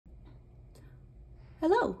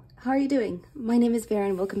Hello, how are you doing? My name is Vera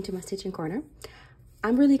and welcome to my Stitching Corner.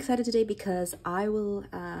 I'm really excited today because I will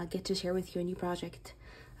get to share with you a new project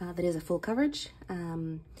that is a full coverage.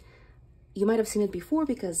 You might have seen it before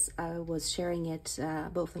because I was sharing it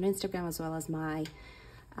both on Instagram as well as my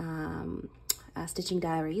stitching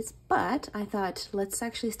diaries, but I thought let's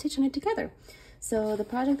actually stitch on it together. So the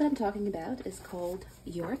project that I'm talking about is called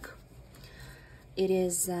York. It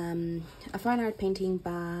is a fine art painting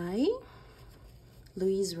by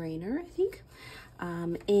Louise Rayner, I think,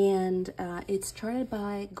 and it's charted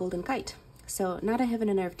by Golden Kite. So not a Heaven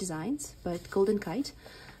and Earth Designs, but Golden Kite.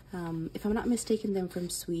 If I'm not mistaken, them from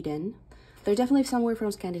Sweden. They're definitely somewhere from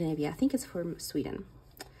Scandinavia. I think it's from Sweden.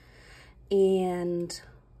 And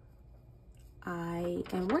I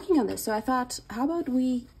am working on this. So I thought, how about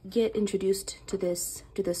we get introduced to this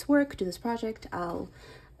work, to this project. I'll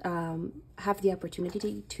have the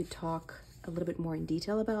opportunity to talk a little bit more in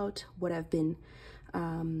detail about what I've been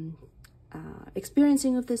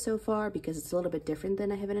experiencing with this so far, because it's a little bit different than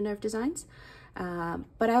a Heaven and Earth Designs.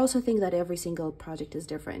 But I also think that every single project is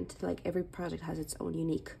different. Like every project has its own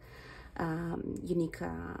unique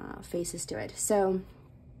faces to it. So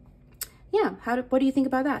yeah, what do you think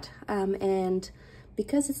about that? And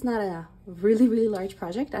because it's not a really large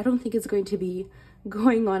project, I don't think it's going to be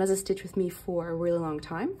going on as a stitch with me for a really long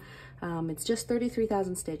time. It's just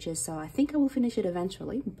 33,000 stitches, so I think I will finish it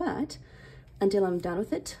eventually, but until I'm done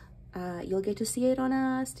with it, you'll get to see it on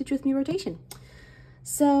a Stitch With Me rotation.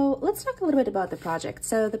 So let's talk a little bit about the project.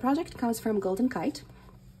 So the project comes from Golden Kite.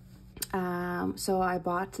 So I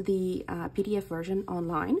bought the PDF version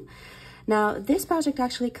online. Now this project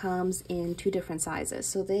actually comes in two different sizes.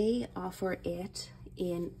 So they offer it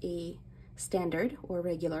in a standard or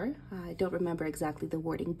regular. I don't remember exactly the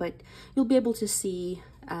wording, but you'll be able to see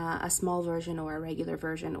a small version or a regular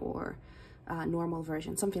version or a normal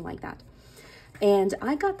version, something like that. And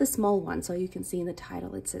I got the small one, so you can see in the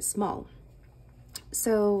title it says small.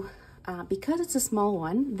 So because it's a small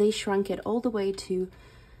one, they shrunk it all the way to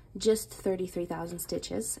just 33,000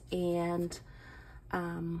 stitches, and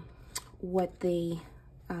what they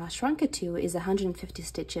shrunk it to is 150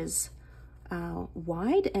 stitches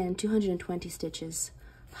wide and 220 stitches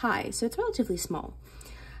high, so it's relatively small.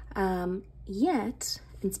 Yet,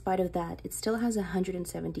 in spite of that, it still has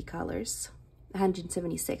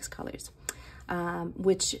 176 colors,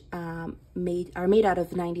 which are made out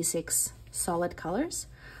of 96 solid colors,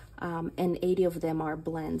 and 80 of them are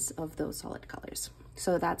blends of those solid colors.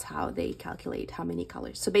 So that's how they calculate how many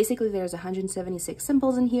colors. So basically there's 176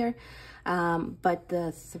 symbols in here, but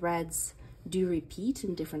the threads do repeat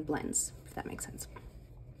in different blends, if that makes sense.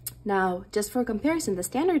 Now, just for comparison, the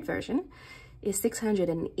standard version is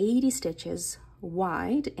 680 stitches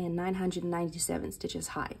wide and 997 stitches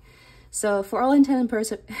high. So for all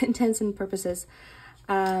intents and purposes,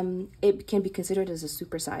 it can be considered as a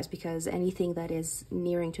supersize, because anything that is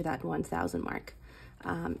nearing to that 1,000 mark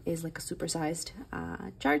is like a supersized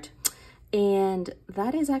chart. And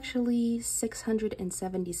that is actually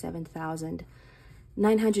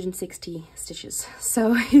 677,960 stitches.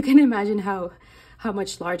 So you can imagine how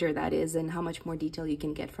much larger that is and how much more detail you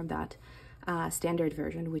can get from that standard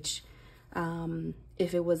version, which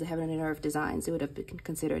if it was a Heaven and Earth Designs, it would have been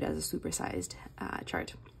considered as a supersized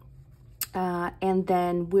chart. And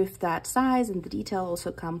then with that size and the detail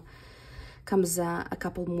also comes a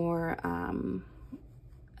couple more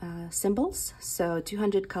symbols. So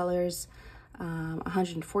 200 colors,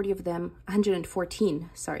 114,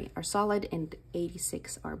 are solid, and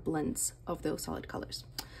 86 are blends of those solid colors.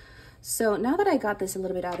 So now that I got this a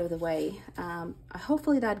little bit out of the way,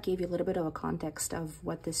 hopefully that gave you a little bit of a context of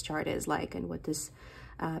what this chart is like and what this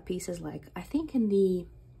piece is like. I think in the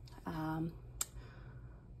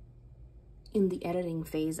editing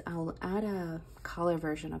phase, I'll add a color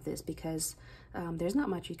version of this because there's not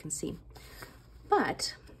much you can see.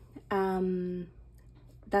 But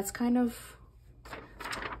that's kind of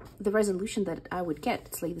the resolution that I would get.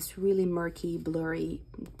 It's like this really murky, blurry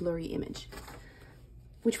image,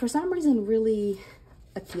 which for some reason really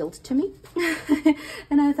appealed to me.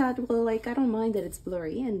 And I thought, well, like, I don't mind that it's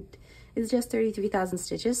blurry, and it's just 33,000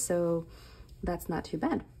 stitches, so that's not too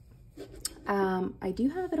bad. I do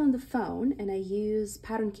have it on the phone, and I use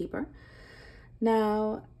Pattern Keeper.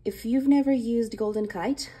 Now, if you've never used Golden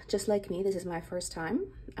Kite, just like me, this is my first time,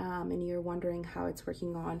 and you're wondering how it's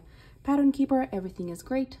working on Pattern Keeper, everything is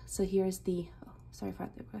great. So here's the, oh, sorry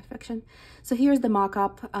for the reflection. So here's the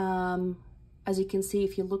mock-up. As you can see,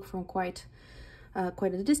 if you look from quite a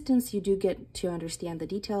distance, you do get to understand the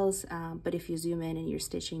details, but if you zoom in and you're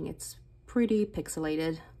stitching, it's pretty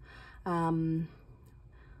pixelated.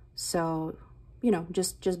 So you know,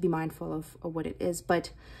 just be mindful of what it is.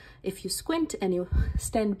 But if you squint and you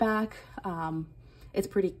stand back, it's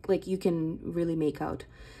pretty, like, you can really make out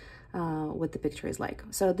what the picture is like.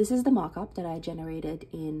 So this is the mock-up that I generated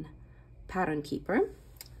in Pattern Keeper.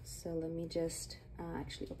 So let me just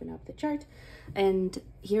actually open up the chart, and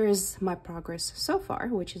here is my progress so far,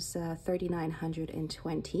 which is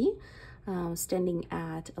 3,920, standing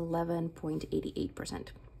at 11.88%.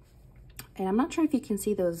 And I'm not sure if you can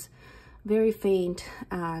see those very faint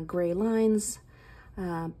gray lines,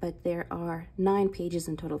 but there are 9 pages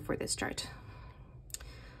in total for this chart.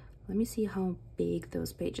 Let me see how big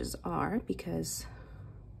those pages are, because,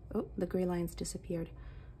 oh, the gray lines disappeared,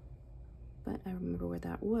 but I remember where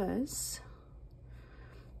that was.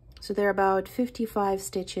 So they're about 55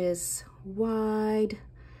 stitches wide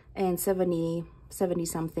and 70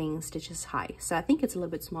 something stitches high. So I think it's a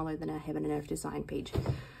little bit smaller than a Heaven and Earth design page.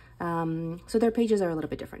 So their pages are a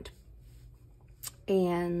little bit different.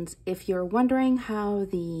 And if you're wondering how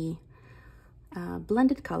the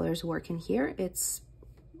blended colors work in here, it's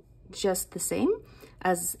just the same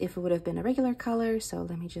as if it would have been a regular color. So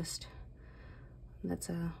let me just, that's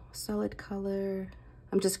a solid color.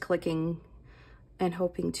 I'm just clicking and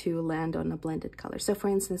hoping to land on a blended color. So for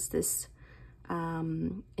instance, this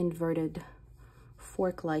inverted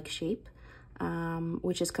fork-like shape,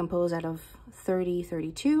 which is composed out of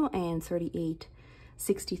 3032 and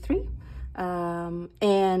 3863.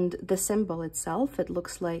 And the symbol itself, it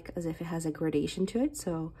looks like as if it has a gradation to it.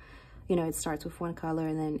 So, you know, it starts with one color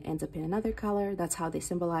and then ends up in another color. That's how they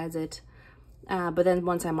symbolize it. But then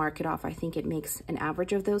once I mark it off, I think it makes an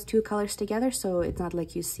average of those 2 colors together. So it's not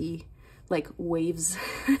like you see like waves,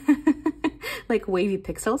 like wavy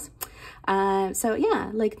pixels. So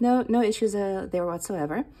yeah, like no issues there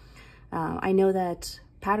whatsoever. I know that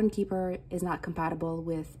Pattern Keeper is not compatible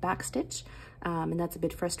with backstitch, and that's a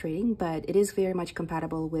bit frustrating, but it is very much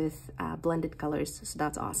compatible with blended colors, so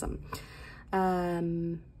that's awesome.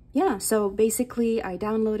 Yeah, so basically I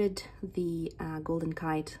downloaded the Golden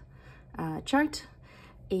Kite chart,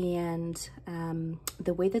 and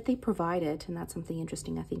the way that they provide it, and that's something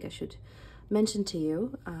interesting I think I should mention to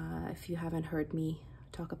you if you haven't heard me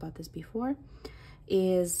talk about this before,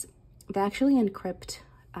 is they actually encrypt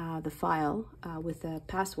the file with a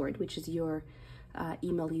password, which is your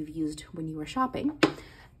email you've used when you were shopping.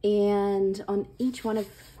 And on each one of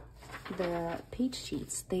the page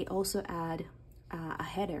sheets, they also add a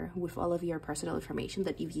header with all of your personal information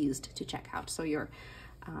that you've used to check out. So your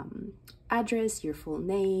address, your full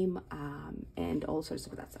name, and all sorts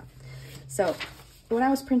of that stuff. So when I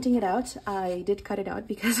was printing it out, I did cut it out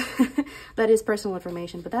because that is personal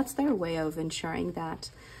information, but that's their way of ensuring that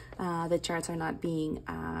the charts are not being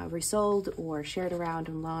resold or shared around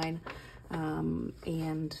online.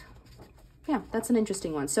 And yeah, that's an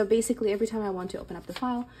interesting one. So basically every time I want to open up the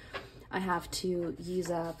file, I have to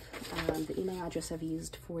use up the email address I've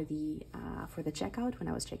used for the checkout when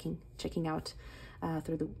I was checking out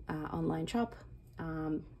through the online shop.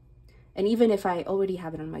 And even if I already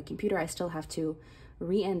have it on my computer, I still have to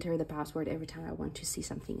re-enter the password every time I want to see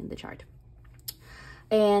something in the chart.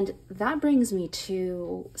 And that brings me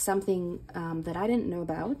to something that I didn't know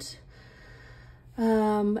about,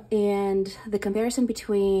 and the comparison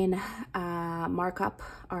between Markup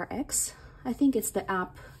RX, I think it's the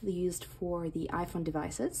app used for the iPhone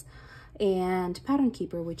devices, and Pattern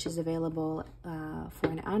Keeper, which is available for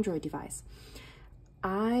an Android device.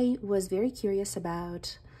 I was very curious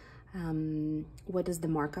about what is the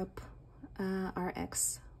Markup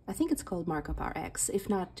RX. I think it's called Markup RX. If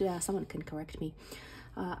not, someone can correct me.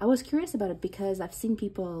 I was curious about it because I've seen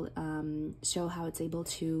people show how it's able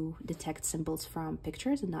to detect symbols from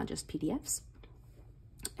pictures and not just PDFs.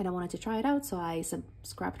 And I wanted to try it out, so I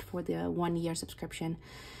subscribed for the 1-year subscription,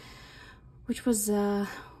 which was,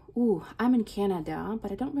 I'm in Canada,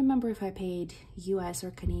 but I don't remember if I paid US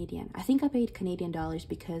or Canadian. I think I paid Canadian dollars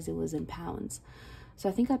because it was in pounds. So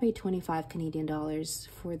I think I paid 25 Canadian dollars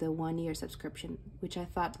for the 1-year subscription, which I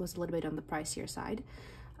thought was a little bit on the pricier side.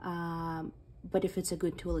 But if it's a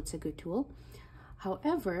good tool, it's a good tool.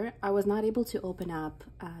 However, I was not able to open up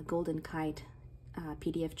Golden Kite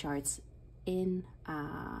PDF charts in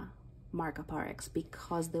Markup RX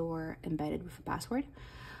because they were embedded with a password.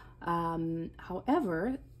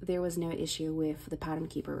 However, there was no issue with the Pattern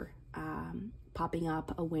Keeper popping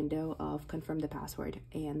up a window of confirm the password,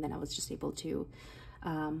 and then I was just able to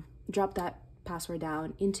drop that password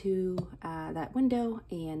down into that window,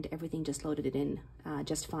 and everything just loaded it in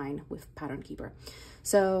just fine with Pattern Keeper.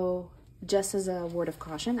 So just as a word of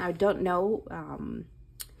caution, I don't know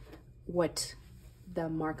what the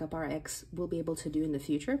Markup RX will be able to do in the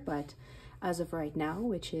future, but as of right now,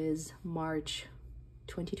 which is March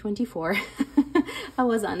 2024, I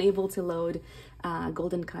was unable to load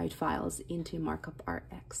Golden Kite files into Markup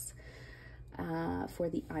RX for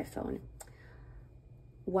the iPhone.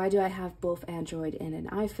 Why do I have both Android and an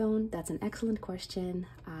iPhone? That's an excellent question.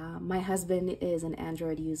 My husband is an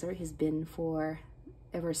Android user. He's been for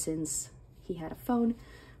ever since he had a phone.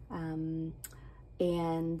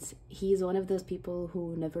 And he's one of those people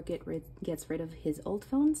who never gets rid of his old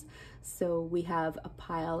phones. So we have a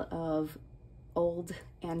pile of old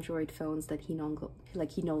Android phones that he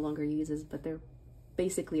no longer uses, but they're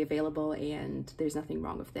basically available and there's nothing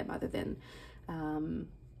wrong with them other than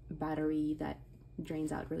battery that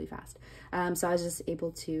drains out really fast. So I was just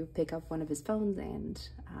able to pick up one of his phones, and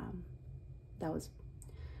that was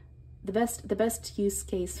the best use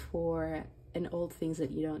case for an old things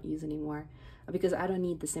that you don't use anymore, because I don't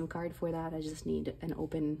need the SIM card for that. I just need an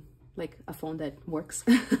open, like a phone that works.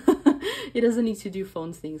 It doesn't need to do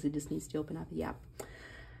phone things, it just needs to open up the app.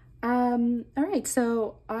 All right,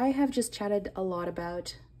 so I have just chatted a lot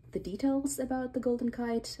about the details about the Golden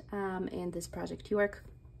Kite and this Project York.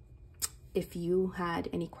 If you had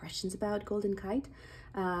any questions about Golden Kite,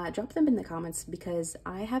 drop them in the comments, because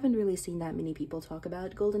I haven't really seen that many people talk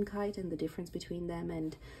about Golden Kite and the difference between them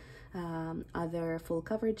and other full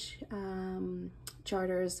coverage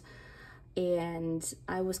charters. And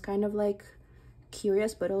I was kind of like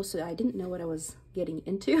curious, but also I didn't know what I was getting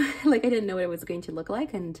into. Like I didn't know what it was going to look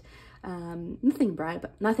like, and nothing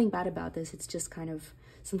bad about this. It's just kind of,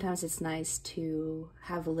 sometimes it's nice to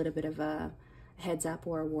have a little bit of a heads up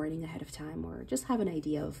or a warning ahead of time, or just have an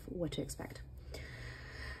idea of what to expect.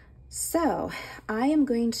 So I am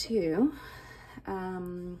going to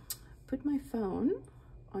put my phone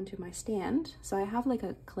onto my stand. So I have like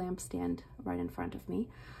a clamp stand right in front of me,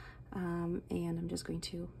 and I'm just going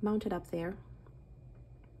to mount it up there.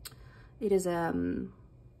 It is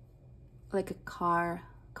like a car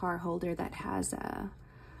holder that has a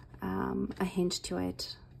hinge to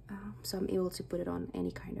it, so I'm able to put it on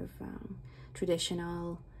any kind of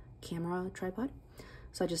traditional camera tripod.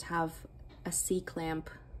 So I just have a C-clamp,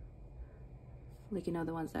 like, you know,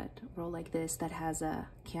 the ones that roll like this, that has a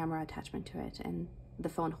camera attachment to it, and the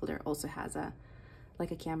phone holder also has a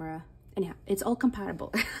camera. Anyhow, it's all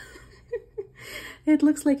compatible. It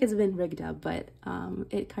looks like it's been rigged up, but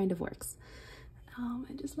it kind of works.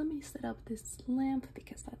 And just let me set up this lamp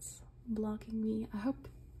because that's blocking me. I hope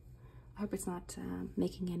it's not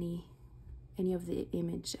making any of the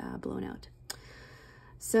image blown out.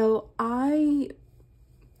 So I'm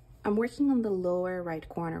working on the lower right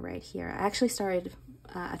corner right here. I actually started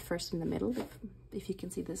at first in the middle. If you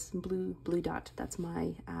can see this blue dot, that's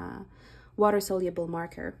my water-soluble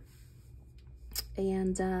marker.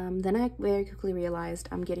 And then I very quickly realized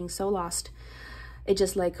I'm getting so lost. It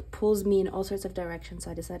just like pulls me in all sorts of directions.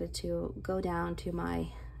 So I decided to go down to my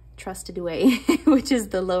trusted way, which is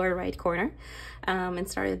the lower right corner, and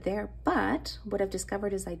started there. But what I've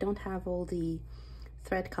discovered is I don't have all the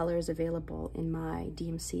thread colors available in my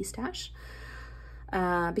DMC stash,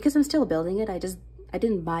 because I'm still building it. I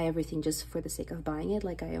didn't buy everything just for the sake of buying it.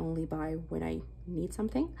 Like, I only buy when I need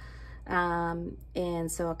something.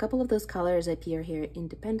 And so a couple of those colors appear here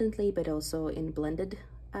independently, but also in blended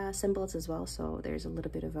symbols as well. So there's a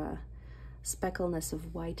little bit of a speckleness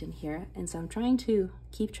of white in here. And so I'm trying to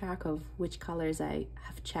keep track of which colors I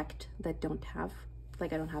have checked that don't have,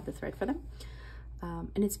 like, I don't have the thread for them.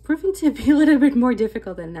 And it's proving to be a little bit more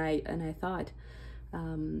difficult than I thought.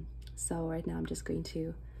 So right now I'm just going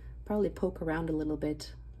to probably poke around a little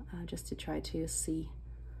bit just to try to see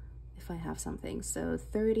if I have something. So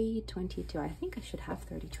 30, 22, I think I should have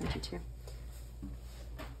 30, 22.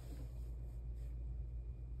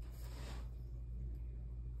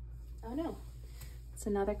 Oh no, it's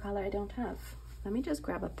another color I don't have. Let me just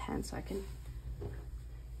grab a pen so I can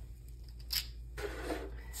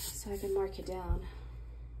mark it down.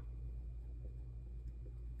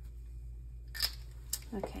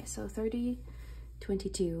 Okay, so 30,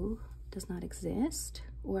 22 does not exist,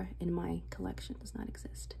 or in my collection does not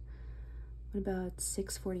exist. What about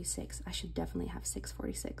 646? I should definitely have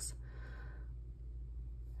 646.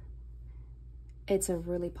 It's a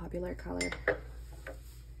really popular color.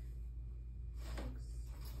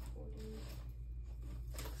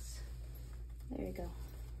 There you go.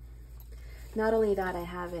 Not only that, I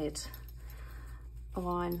have it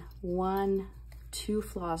on 1, 2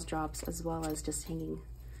 floss drops, as well as just hanging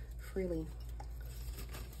freely. I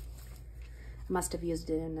must have used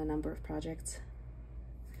it in a number of projects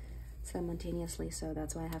simultaneously, so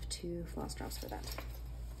that's why I have 2 floss drops for that.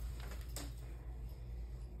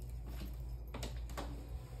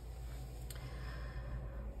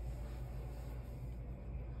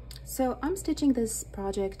 So I'm stitching this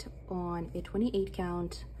project on a 28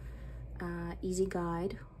 count easy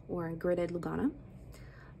guide or gridded Lugana.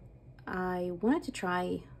 I wanted to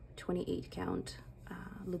try 28 count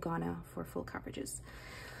Lugana for full coverages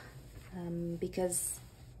because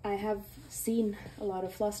I have seen a lot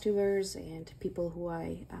of floss tubers and people who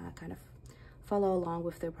I kind of follow along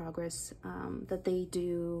with their progress that they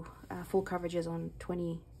do full coverages on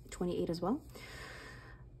 28 as well.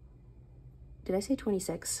 Did I say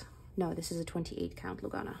 26? No, this is a 28 count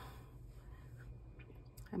Lugana.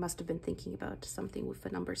 I must have been thinking about something with the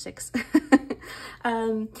number 6.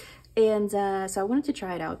 So I wanted to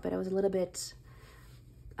try it out, but I was a little bit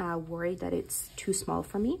worried that it's too small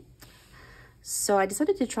for me. So I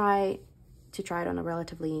decided to try it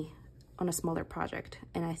on a smaller project,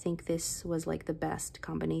 and I think this was like the best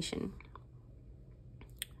combination.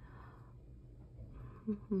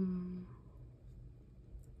 Where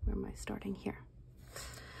am I starting here?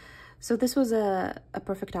 So this was a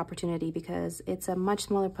perfect opportunity because it's a much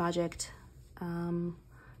smaller project,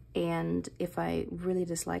 and if I really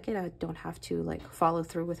dislike it, I don't have to like follow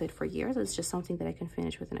through with it for years. It's just something that I can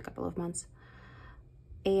finish within a couple of months.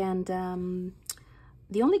 And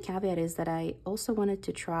the only caveat is that I also wanted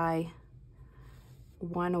to try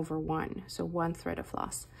 1/1, so 1 thread of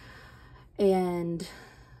floss. And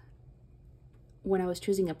when I was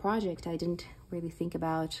choosing a project, I didn't really think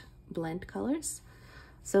about blend colors.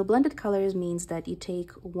 So blended colors means that you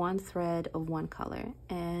take 1 thread of one color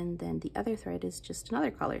and then the other thread is just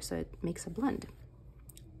another color, so it makes a blend.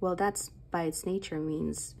 Well, that's by its nature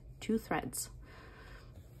means 2 threads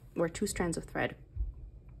or 2 strands of thread.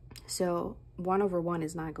 So 1/1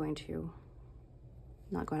 is not going to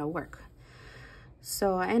work.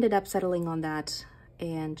 So I ended up settling on that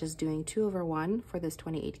and just doing 2/1 for this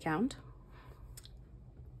 28 count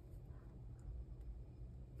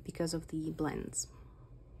because of the blends.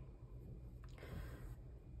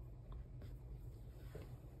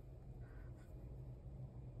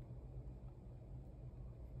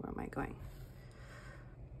 Where am I going?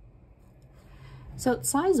 So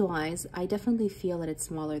size-wise, I definitely feel that it's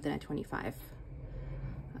smaller than a 25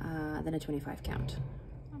 count.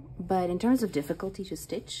 But in terms of difficulty to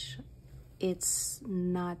stitch, it's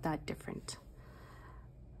not that different.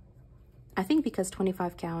 I think because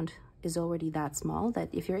 25 count is already that small, that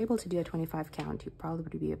if you're able to do a 25 count, you probably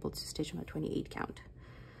would be able to stitch on a 28 count.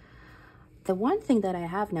 The one thing that I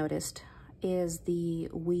have noticed is the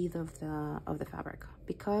width of the fabric.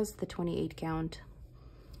 Because the 28 count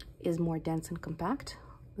is more dense and compact,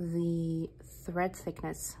 the thread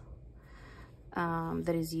thickness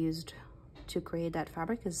that is used to create that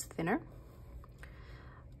fabric is thinner,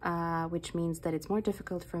 which means that it's more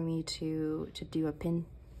difficult for me to do a pin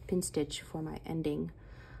stitch for my ending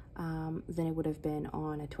than it would have been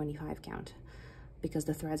on a 25 count, because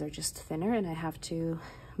the threads are just thinner and I have to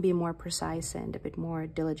be more precise and a bit more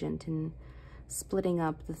diligent in splitting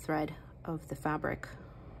up the thread of the fabric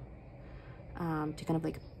to kind of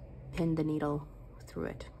like pin the needle through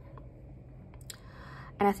it.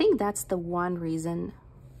 And I think that's the one reason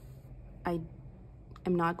I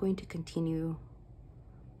am not going to continue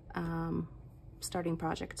starting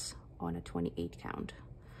projects on a 28 count.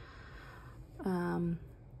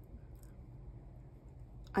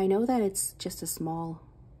 I know that it's just a small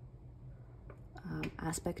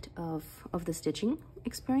aspect of the stitching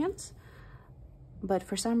experience, but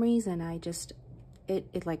for some reason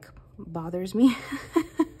it like bothers me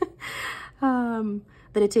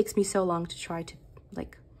that it takes me so long to try to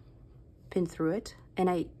like pin through it. And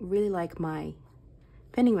I really like my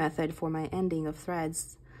pinning method for my ending of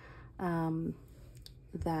threads,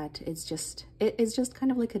 that it's just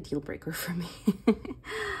kind of like a deal breaker for me.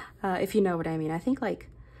 If you know what I mean. I think like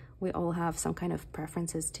we all have some kind of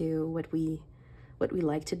preferences to what we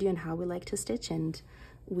like to do and how we like to stitch, and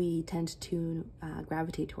we tend to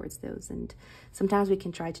gravitate towards those. And sometimes we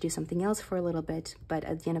can try to do something else for a little bit, but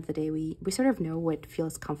at the end of the day, we sort of know what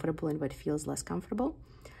feels comfortable and what feels less comfortable.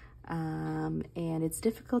 And it's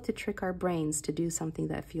difficult to trick our brains to do something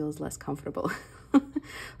that feels less comfortable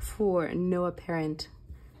for no apparent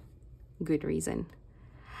good reason.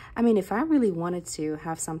 I mean, if I really wanted to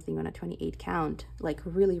have something on a 28 count, like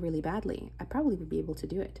really, really badly, I probably would be able to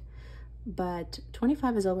do it. But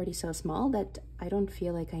 25 is already so small that I don't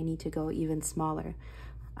feel like I need to go even smaller.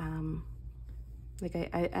 Like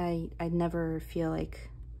I never feel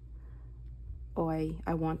like, oh,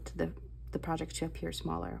 I want the project to appear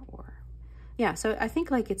smaller, or yeah. So I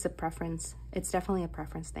think like it's a preference. It's definitely a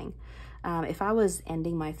preference thing. If I was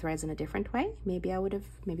ending my threads in a different way, maybe I would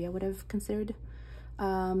have considered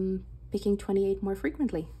picking 28 more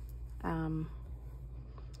frequently.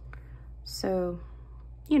 So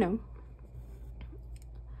you know,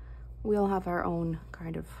 we all have our own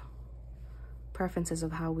kind of preferences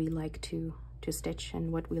of how we like to stitch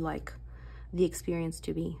and what we like the experience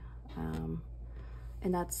to be.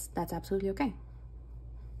 And that's absolutely okay.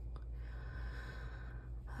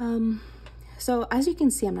 So as you can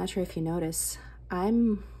see, I'm not sure if you notice,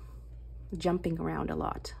 I'm jumping around a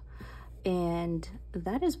lot. And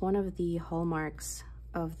that is one of the hallmarks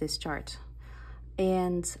of this chart.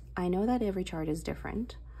 And I know that every chart is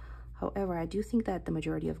different. However, I do think that the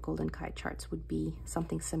majority of Golden Kite charts would be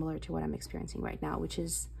something similar to what I'm experiencing right now, which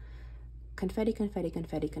is confetti, confetti,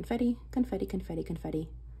 confetti, confetti, confetti, confetti, confetti,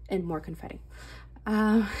 and more confetti.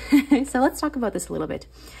 So let's talk about this a little bit.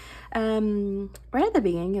 Right at the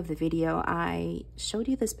beginning of the video, I showed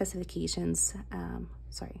you the specifications.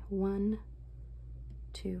 Sorry, 1,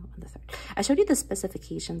 2, and the third. I showed you the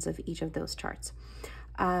specifications of each of those charts.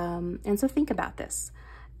 And so think about this.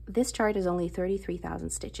 This chart is only 33,000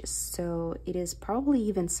 stitches, so it is probably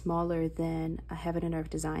even smaller than a Heaven and Earth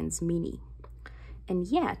Designs Mini. And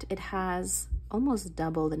yet it has almost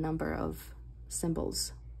double the number of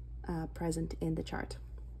symbols present in the chart.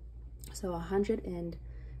 So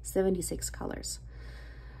 176 colors,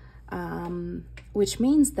 which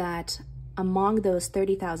means that among those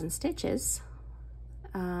 30,000 stitches,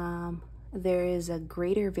 there is a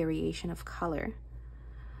greater variation of color,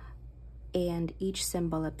 and each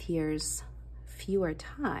symbol appears fewer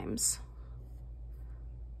times,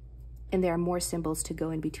 and there are more symbols to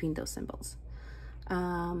go in between those symbols,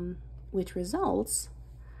 which results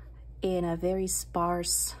in a very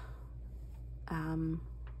sparse,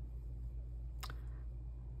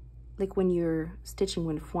 like when you're stitching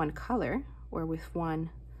with one color or with one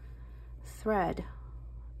thread,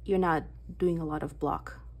 you're not doing a lot of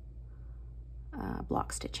block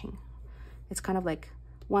stitching. It's kind of like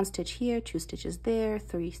one stitch here, 2 stitches there,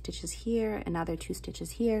 3 stitches here, another 2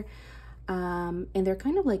 stitches here, and they're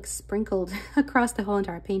kind of like sprinkled across the whole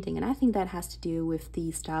entire painting. And I think that has to do with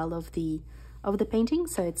the style of the painting.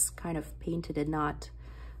 So it's kind of painted and not,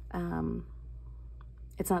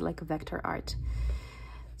 it's not like a vector art.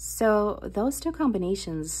 So those two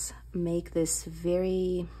combinations make this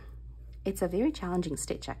it's a very challenging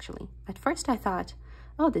stitch actually. At first I thought,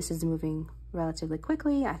 oh, this is moving relatively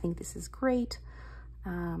quickly. I think this is great.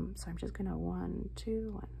 So I'm just gonna 1,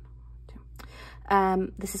 2, 1,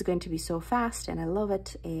 2. This is going to be so fast and I love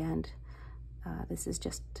it. And this is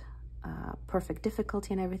just perfect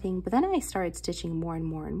difficulty and everything. But then I started stitching more and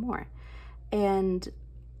more and more. And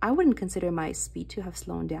I wouldn't consider my speed to have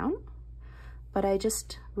slowed down, but I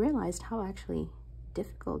just realized how actually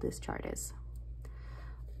difficult this chart is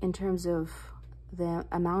in terms of the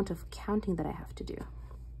amount of counting that I have to do.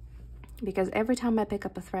 Because every time I pick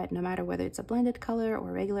up a thread, no matter whether it's a blended color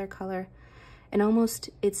or regular color, and almost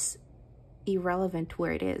it's irrelevant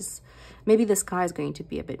where it is. Maybe the sky is going to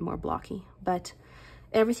be a bit more blocky, but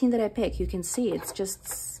everything that I pick, you can see it's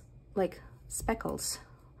just like speckles.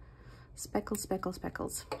 Speckles, speckles,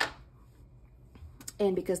 speckles.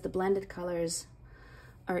 And because the blended colors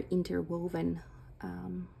are interwoven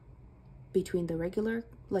between the regular,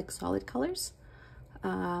 like solid colors,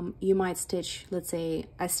 you might stitch, let's say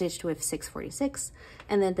I stitched with 646,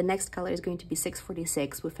 and then the next color is going to be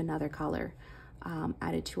 646 with another color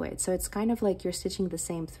added to it. So it's kind of like you're stitching the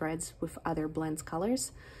same threads with other blends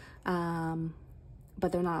colors,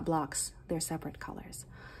 but they're not blocks, they're separate colors.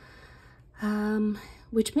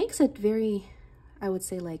 Which makes it very, I would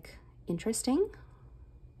say, like interesting,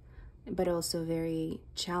 but also very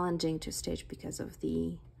challenging to stitch because of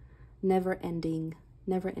the never-ending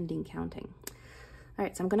counting. All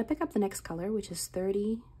right, so I'm gonna pick up the next color, which is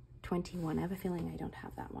 3021. I have a feeling I don't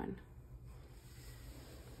have that one.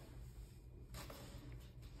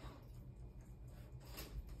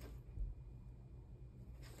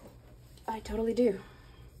 I totally do.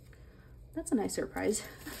 That's a nice surprise.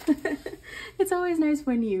 It's always nice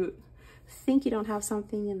when you think you don't have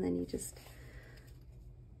something and then you just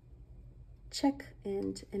check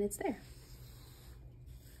and it's there.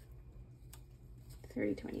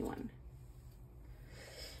 3021.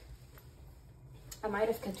 I might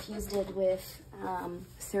have confused it with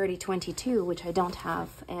 3022, which I don't have,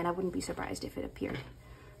 and I wouldn't be surprised if it appeared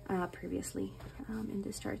previously in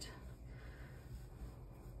this chart.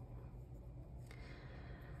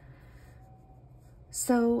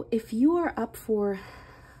 So if you are up for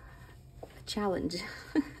a challenge,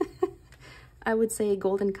 I would say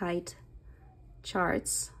Golden Kite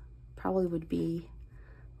charts probably would be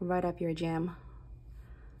right up your jam,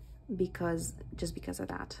 just because of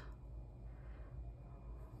that.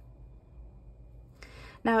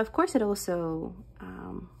 Now, of course, it also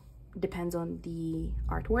depends on the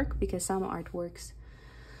artwork, because some artworks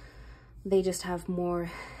they just have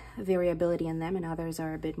more variability in them, and others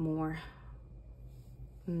are a bit more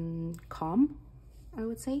calm, I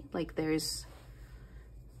would say. Like there's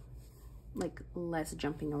like less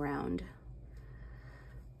jumping around.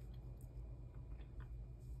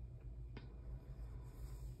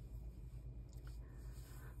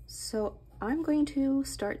 So I'm going to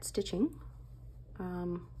start stitching,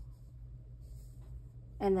 and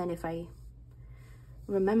then if I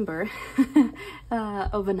remember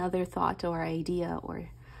of another thought or idea or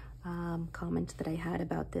comment that I had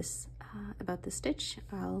about this stitch,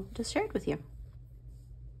 I'll just share it with you.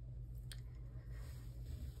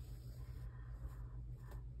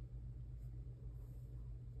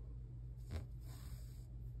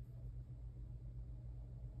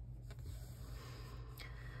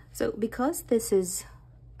 So because this is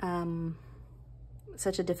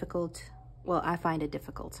such a difficult, well, I find it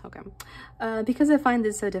difficult, okay. Because I find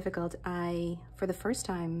this so difficult, I, for the first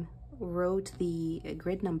time, wrote the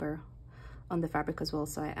grid number on the fabric as well.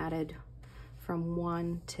 So I added from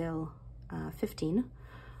 1 till 15,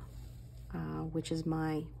 which is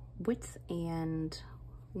my width, and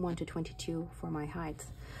 1 to 22 for my height.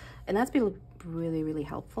 And that's been really, really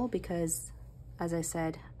helpful because, as I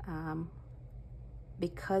said,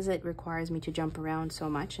 because it requires me to jump around so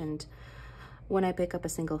much, and when I pick up a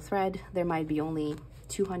single thread, there might be only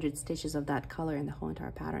 200 stitches of that color in the whole entire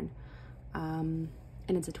pattern. And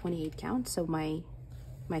it's a 28 count, so my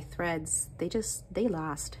threads, they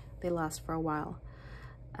last for a while.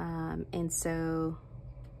 And so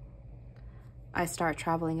I start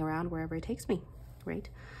traveling around wherever it takes me, right?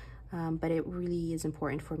 But it really is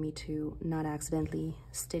important for me to not accidentally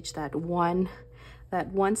stitch that one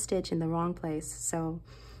stitch in the wrong place. So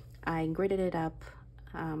I gridded it up.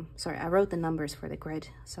 I wrote the numbers for the grid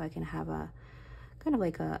so I can have a kind of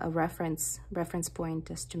like a reference point,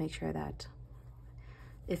 just to make sure that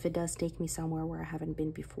if it does take me somewhere where I haven't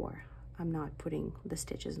been before, I'm not putting the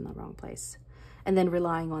stitches in the wrong place, and then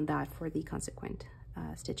relying on that for the consequent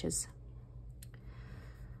stitches.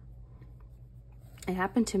 It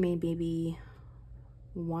happened to me maybe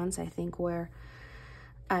once, I think, where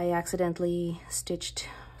I accidentally stitched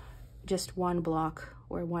just one block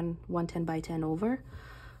or one 10 by 10 over,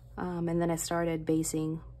 and then I started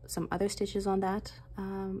basing some other stitches on that,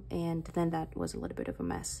 and then that was a little bit of a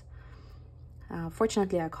mess.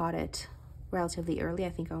 Fortunately, I caught it relatively early. I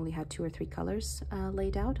think I only had 2 or 3 colors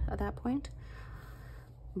laid out at that point,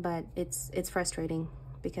 but it's frustrating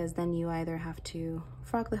because then you either have to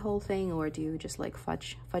frock the whole thing or do you just like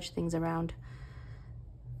fudge things around.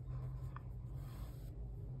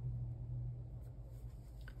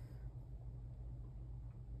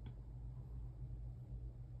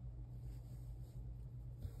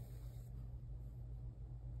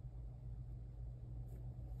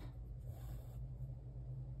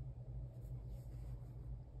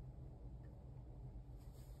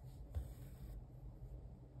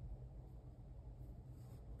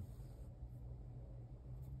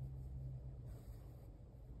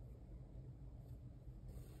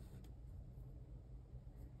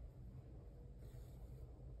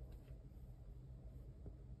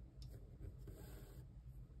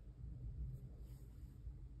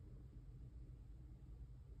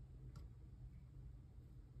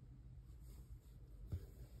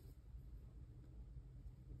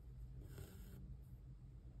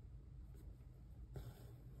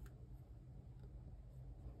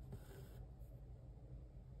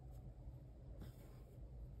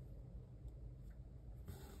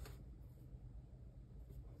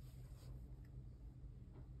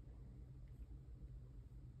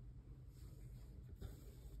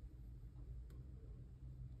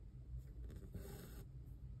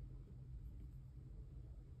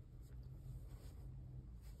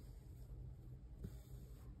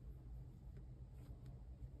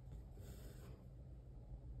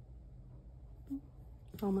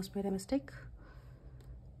 Almost made a mistake.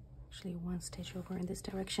 Actually, 1 stitch over in this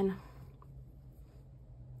direction.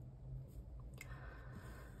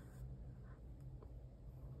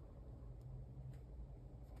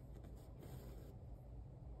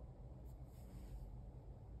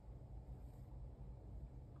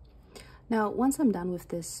 Now, once I'm done with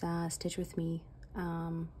this stitch with me,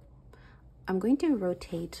 I'm going to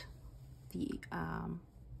rotate the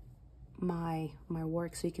my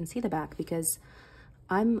work so you can see the back, because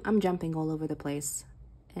I'm jumping all over the place,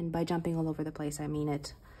 and by jumping all over the place, I mean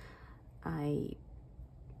it's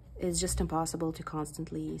just impossible to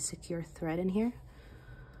constantly secure thread in here,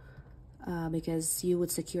 because you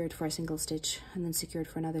would secure it for a single stitch and then secure it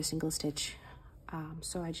for another single stitch.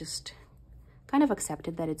 So I just kind of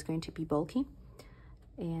accepted that it's going to be bulky,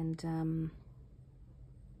 and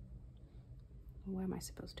where am I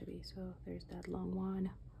supposed to be? So there's that long one.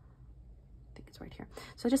 I think it's right here.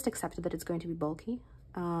 So I just accepted that it's going to be bulky.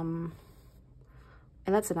 And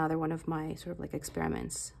that's another one of my sort of like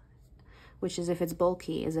experiments, which is if it's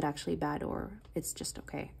bulky, is it actually bad or it's just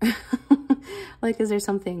okay? Like, is there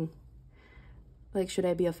something, like, should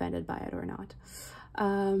I be offended by it or not?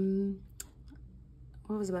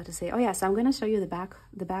 What was I about to say? Oh yeah, so I'm going to show you the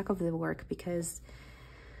back of the work because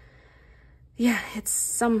yeah, it's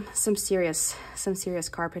some serious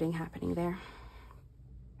carpeting happening there.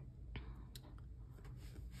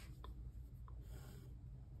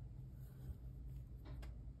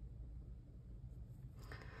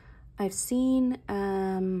 I've seen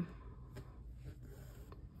 2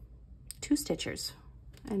 stitchers,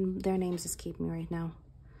 and their names escape me right now,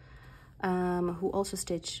 who also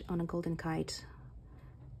stitch on a Golden Kite,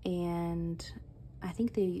 and I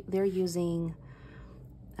think they're using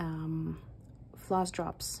floss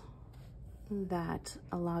drops that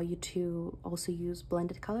allow you to also use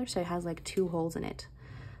blended color. So it has like 2 holes in it,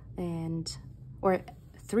 or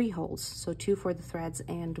 3 holes, so 2 for the threads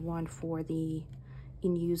and 1 for the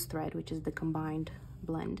in-use thread, which is the combined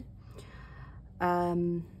blend.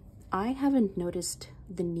 I haven't noticed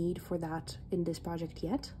the need for that in this project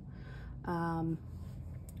yet,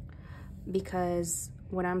 because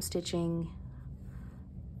when I'm stitching,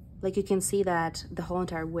 like, you can see that the whole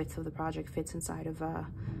entire width of the project fits inside of a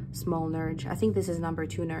small nerge. I think this is number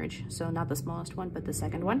 2 nerge, so not the smallest one, but the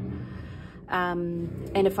second one.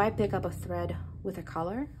 And if I pick up a thread with a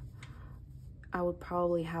color, I would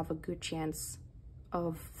probably have a good chance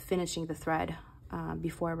of finishing the thread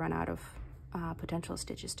before I run out of potential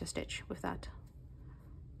stitches to stitch with that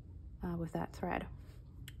thread.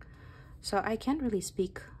 So I can't really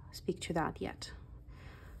speak to that yet.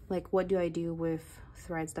 Like, what do I do with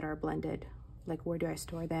threads that are blended? Like, where do I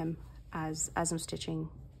store them as I'm stitching?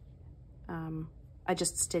 I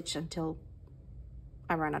just stitch until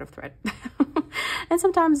I run out of thread. And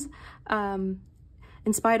sometimes,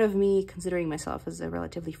 in spite of me considering myself as a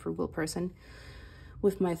relatively frugal person,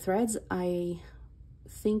 with my threads, I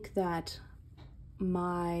think that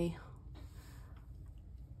my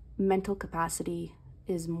mental capacity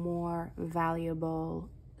is more valuable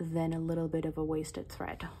than a little bit of a wasted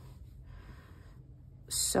thread.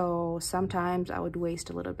 So sometimes I would waste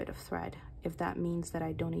a little bit of thread if that means that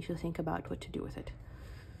I don't need to think about what to do with it,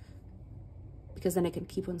 because then I can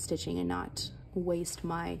keep on stitching and not waste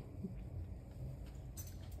my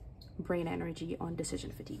brain energy on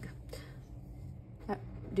decision fatigue.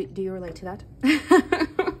 Do you relate to that?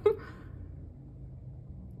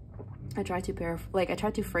 I try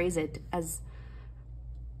to phrase it as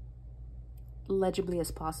legibly as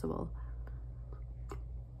possible.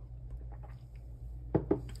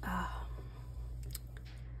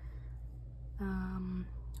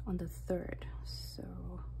 On the 3rd, so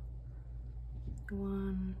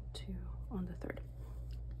 1, 2 on the 3rd.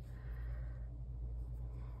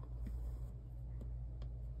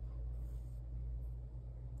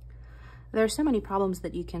 There are so many problems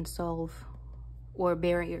that you can solve, or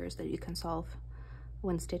barriers that you can solve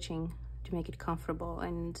when stitching to make it comfortable,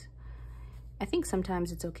 and I think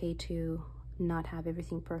sometimes it's okay to not have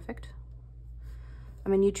everything perfect. I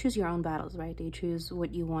mean, you choose your own battles, right? You choose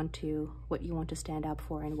what you want to stand up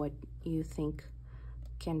for and what you think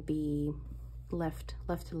can be left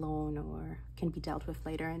alone or can be dealt with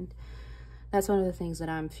later. And that's one of the things that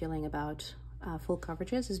I'm feeling about full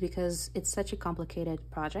coverages, is because it's such a complicated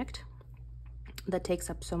project that takes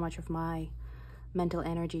up so much of my mental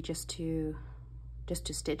energy just to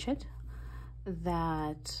stitch it,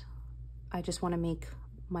 that I just want to make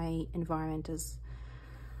my environment as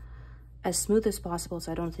smooth as possible,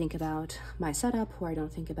 so I don't think about my setup, or I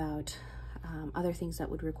don't think about other things that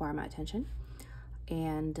would require my attention.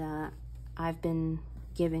 And I've been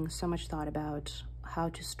giving so much thought about how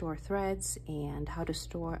to store threads and how to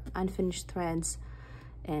store unfinished threads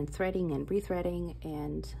and threading and rethreading,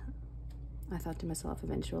 and I thought to myself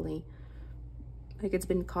eventually, like, it's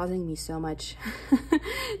been causing me so much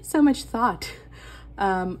so much thought.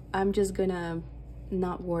 I'm just gonna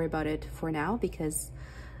not worry about it for now, because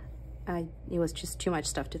it was just too much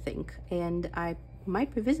stuff to think, and I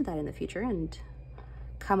might revisit that in the future and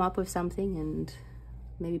come up with something and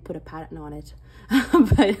maybe put a pattern on it.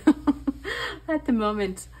 But at the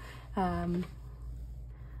moment, I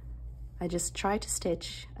just try to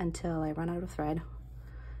stitch until I run out of thread,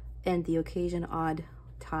 and the occasion odd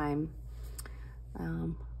time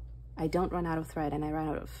I don't run out of thread and I run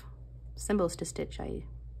out of symbols to stitch, I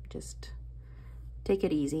just take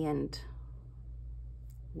it easy and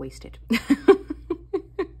waste it.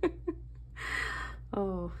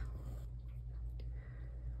 Oh.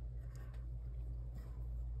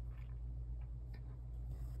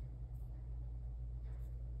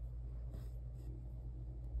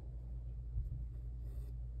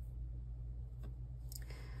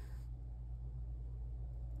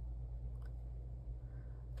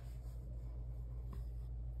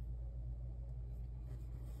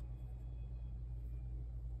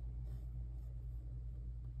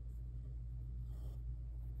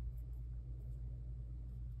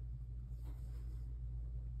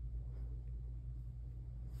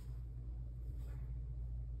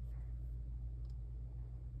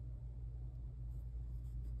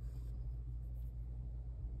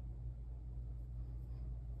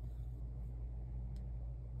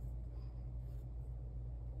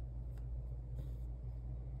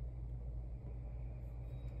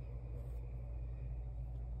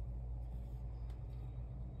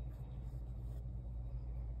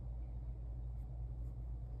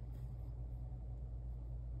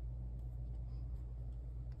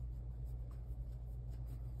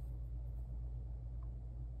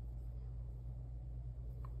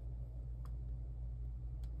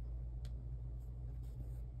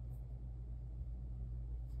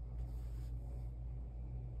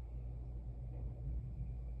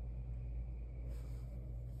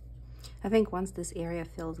 I think once this area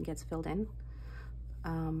gets filled in,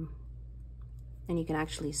 and you can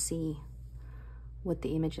actually see what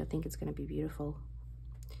the image, I think it's going to be beautiful.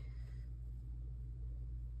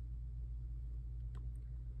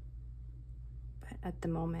 But at the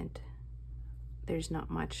moment, there's not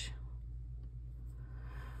much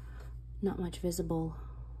visible.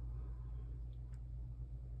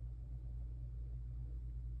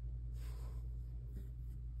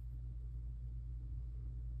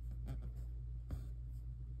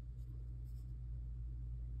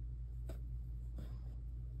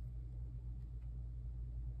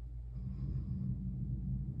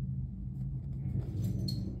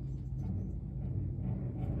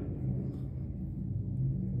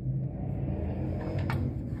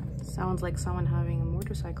 Sounds like someone having a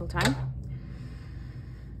motorcycle time.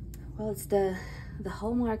 Well, it's the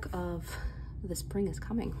hallmark of the spring is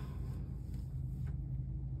coming.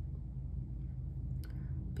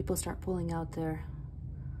 People start pulling out their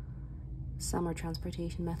summer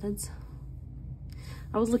transportation methods.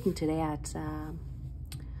 I was looking today at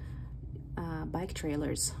bike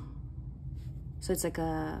trailers. So it's like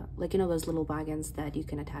you know those little wagons that you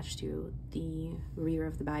can attach to the rear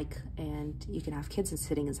of the bike, and you can have kids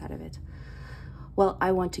sitting inside of it. Well,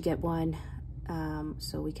 I want to get one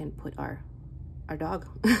so we can put our dog.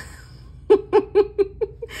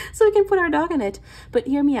 So we can put our dog in it. But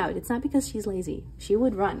hear me out, it's not because she's lazy. She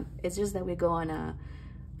would run. It's just that we go on a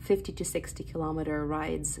 50 to 60 kilometer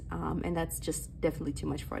rides, and that's just definitely too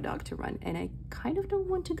much for a dog to run. And I kind of don't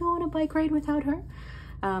want to go on a bike ride without her.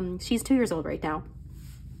 She's 2 years old right now.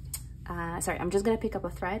 Sorry, I'm just gonna pick up a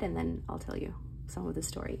thread and then I'll tell you some of the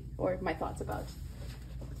story or my thoughts about.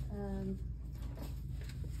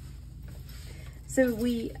 So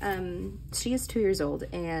she is 2 years old,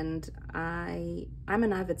 and I'm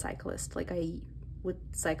an avid cyclist. Like, I would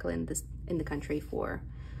cycle in the country for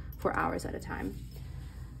hours at a time.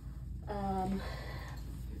 I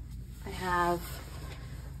have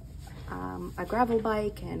a gravel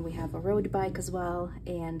bike, and we have a road bike as well,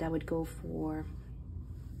 and I would go for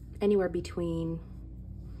anywhere between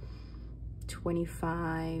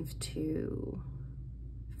 25 to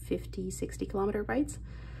 50, 60 kilometer rides.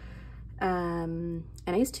 And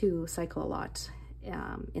I used to cycle a lot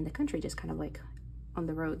in the country, just kind of like on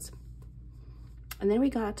the roads. And then we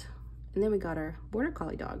got our border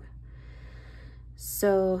collie dog.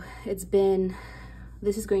 So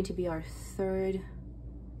this is going to be our third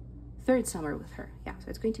summer with her. Yeah, so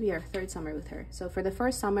it's going to be our third summer with her. So for the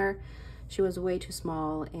first summer, she was way too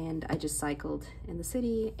small, and I just cycled in the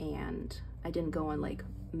city, and I didn't go on like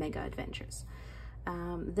mega adventures.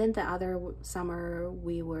 Then the other summer,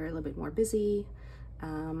 we were a little bit more busy,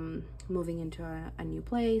 moving into a new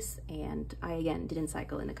place, and I again didn't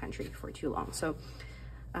cycle in the country for too long. So,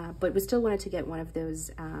 but we still wanted to get one of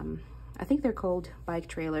those, I think they're called bike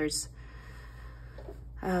trailers.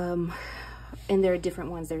 And there are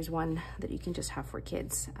different ones. There's one that you can just have for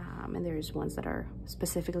kids, and there's ones that are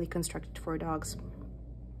specifically constructed for dogs.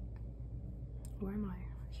 Where am I?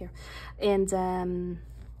 Here. And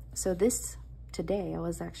so today I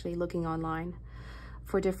was actually looking online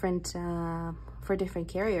for different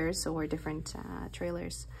carriers or different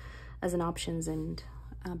trailers as an options, and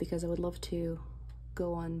because I would love to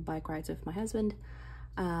go on bike rides with my husband,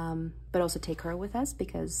 but also take her with us,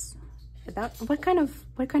 because what kind of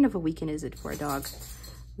a weekend is it for a dog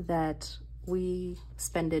that we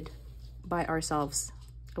spend it by ourselves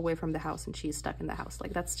away from the house and she's stuck in the house?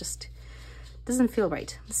 Like, that's just doesn't feel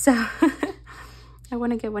right. So I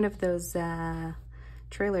want to get one of those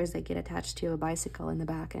trailers that get attached to a bicycle in the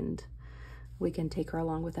back, and we can take her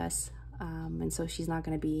along with us, and so she's not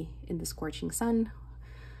going to be in the scorching sun,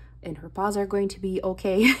 and her paws are going to be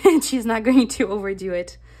okay, and she's not going to overdo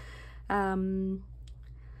it.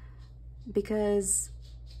 Because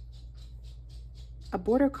a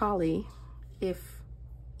border collie, if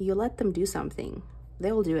you let them do something,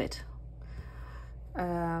 they will do it.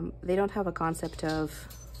 They don't have a concept of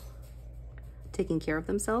taking care of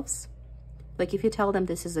themselves. Like, if you tell them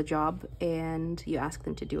this is a job and you ask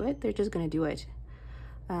them to do it, they're just going to do it.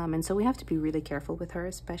 And so we have to be really careful with her,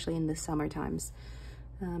 especially in the summer times,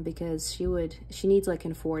 because she needs like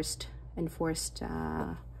enforced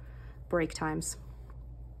break times.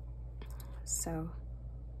 So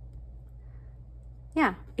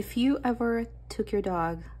yeah, if you ever took your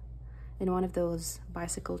dog in one of those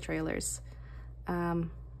bicycle trailers,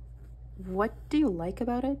 what do you like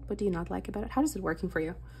about it? What do you not like about it? How is it working for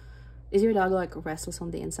you? Is your dog like restless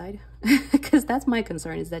on the inside? Because that's my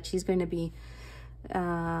concern, is that she's going to be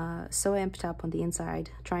so amped up on the inside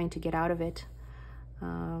trying to get out of it,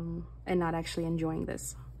 and not actually enjoying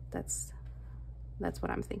this. That's That's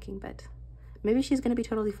what I'm thinking, but maybe she's gonna be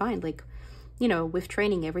totally fine. Like, you know, with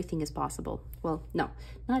training, everything is possible. Well, no,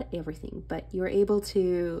 not everything, but you're able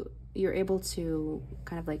to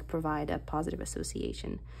kind of like provide a positive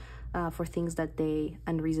association for things that they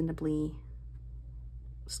unreasonably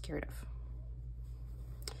scared of.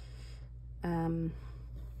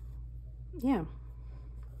 Yeah.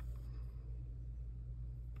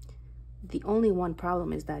 The only one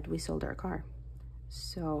problem is that we sold our car.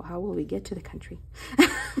 So how will we get to the country?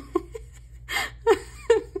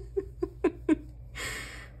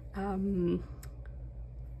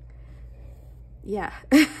 Yeah.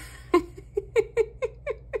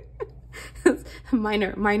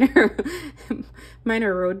 minor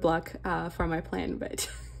roadblock for my plan, but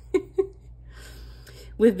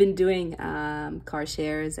we've been doing car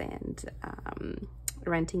shares and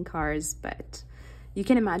renting cars, but you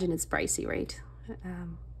can imagine it's pricey, right?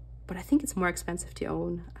 But I think it's more expensive to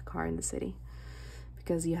own a car in the city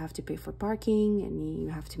because you have to pay for parking and you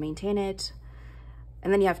have to maintain it,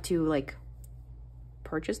 and then you have to like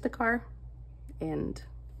purchase the car, and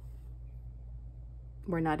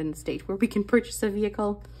we're not in a state where we can purchase a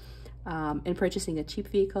vehicle. And purchasing a cheap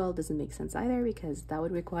vehicle doesn't make sense either because that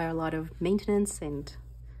would require a lot of maintenance, and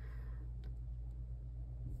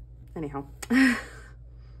anyhow.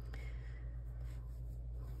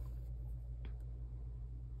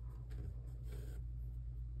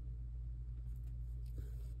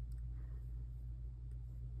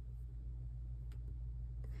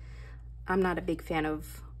 I'm not a big fan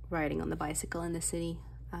of riding on the bicycle in the city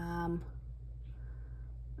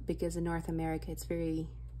because in North America it's very...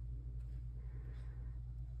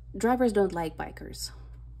 Drivers don't like bikers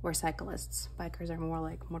or cyclists. Bikers are more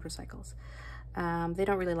like motorcycles. They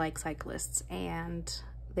don't really like cyclists, and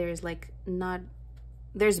there's like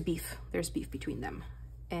there's beef between them.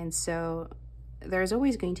 And so there's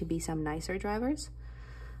always going to be some nicer drivers,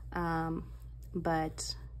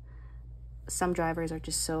 but some drivers are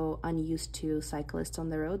just so unused to cyclists on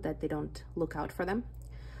the road that they don't look out for them.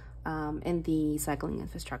 And the cycling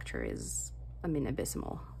infrastructure is, I mean,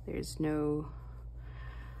 abysmal. There's no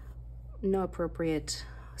appropriate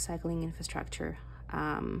cycling infrastructure.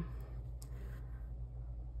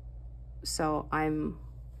 So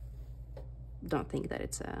don't think that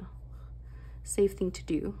it's a safe thing to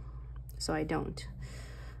do, so I don't.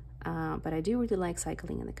 But I do really like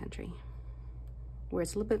cycling in the country, where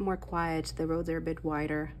it's a little bit more quiet, the roads are a bit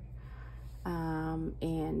wider,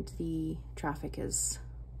 and the traffic is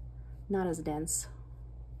not as dense.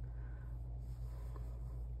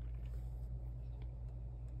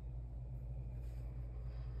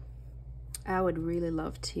 I would really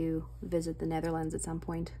love to visit the Netherlands at some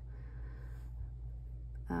point.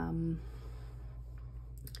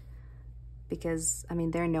 Because, I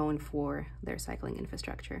mean, they're known for their cycling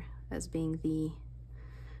infrastructure as being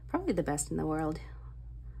probably the best in the world.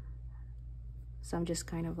 So I'm just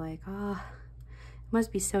kind of like, oh, it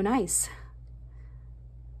must be so nice.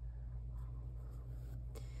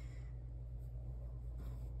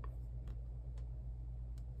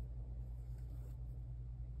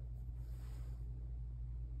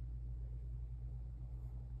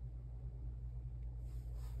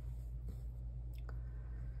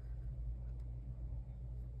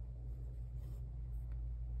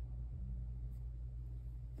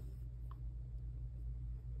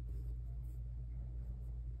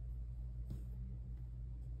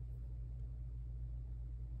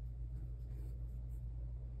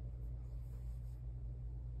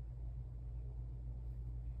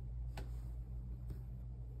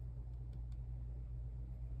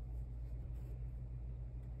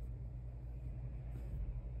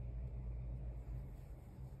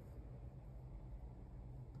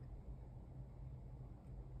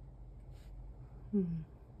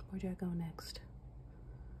 Where do I go next?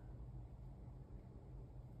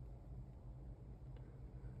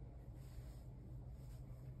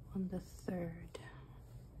 On the 3rd.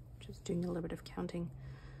 Just doing a little bit of counting.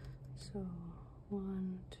 So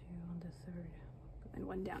 1, 2 on the 3rd, and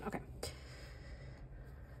 1 down. Okay.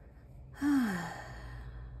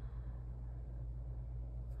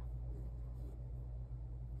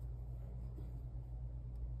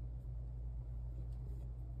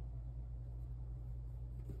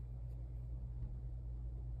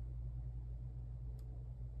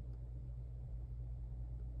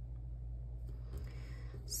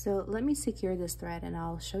 So let me secure this thread and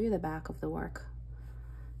I'll show you the back of the work,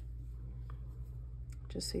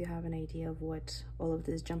 just so you have an idea of what all of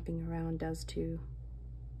this jumping around does to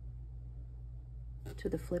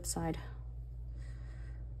the flip side.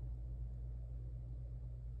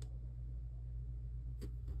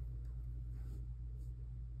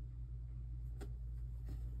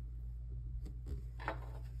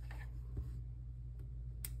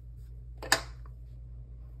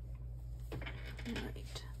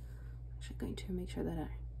 going to make sure that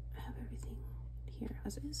I have everything here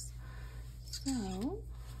as is. So,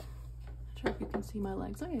 not sure if you can see my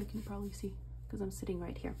legs. Oh yeah, you can probably see because I'm sitting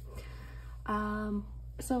right here.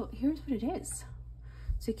 So here's what it is.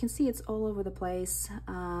 So you can see it's all over the place.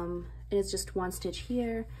 And it's just one stitch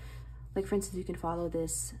here. Like for instance, you can follow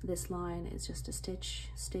this line. It's just a stitch,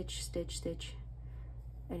 stitch, stitch, stitch,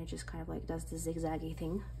 and it just kind of like does the zigzaggy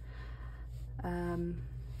thing. I'm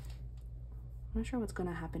not sure what's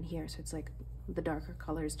gonna happen here. So it's like the darker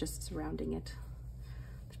colors just surrounding it.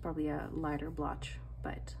 There's probably a lighter blotch,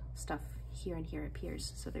 but stuff here and here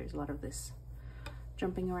appears. So there's a lot of this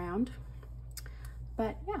jumping around.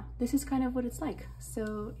 But yeah, this is kind of what it's like.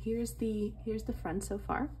 So here's the front so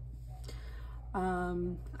far.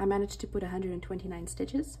 I managed to put 129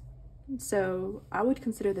 stitches. So I would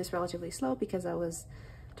consider this relatively slow because I was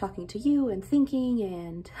talking to you and thinking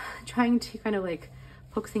and trying to kind of like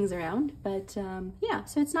poke things around. But yeah,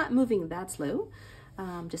 so it's not moving that slow,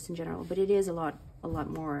 just in general, but it is a lot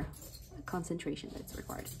more concentration that's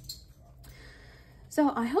required.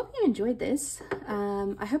 So I hope you enjoyed this.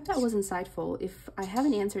 I hope that was insightful. If I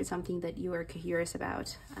haven't answered something that you are curious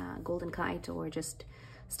about, Golden Kite or just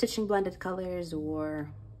stitching blended colors or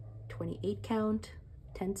 28 count,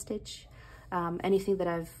 10 stitch, anything that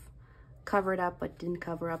I've covered up but didn't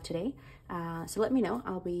cover up today, so let me know.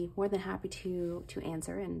 I'll be more than happy to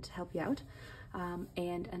answer and help you out.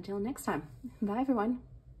 And until next time, bye everyone.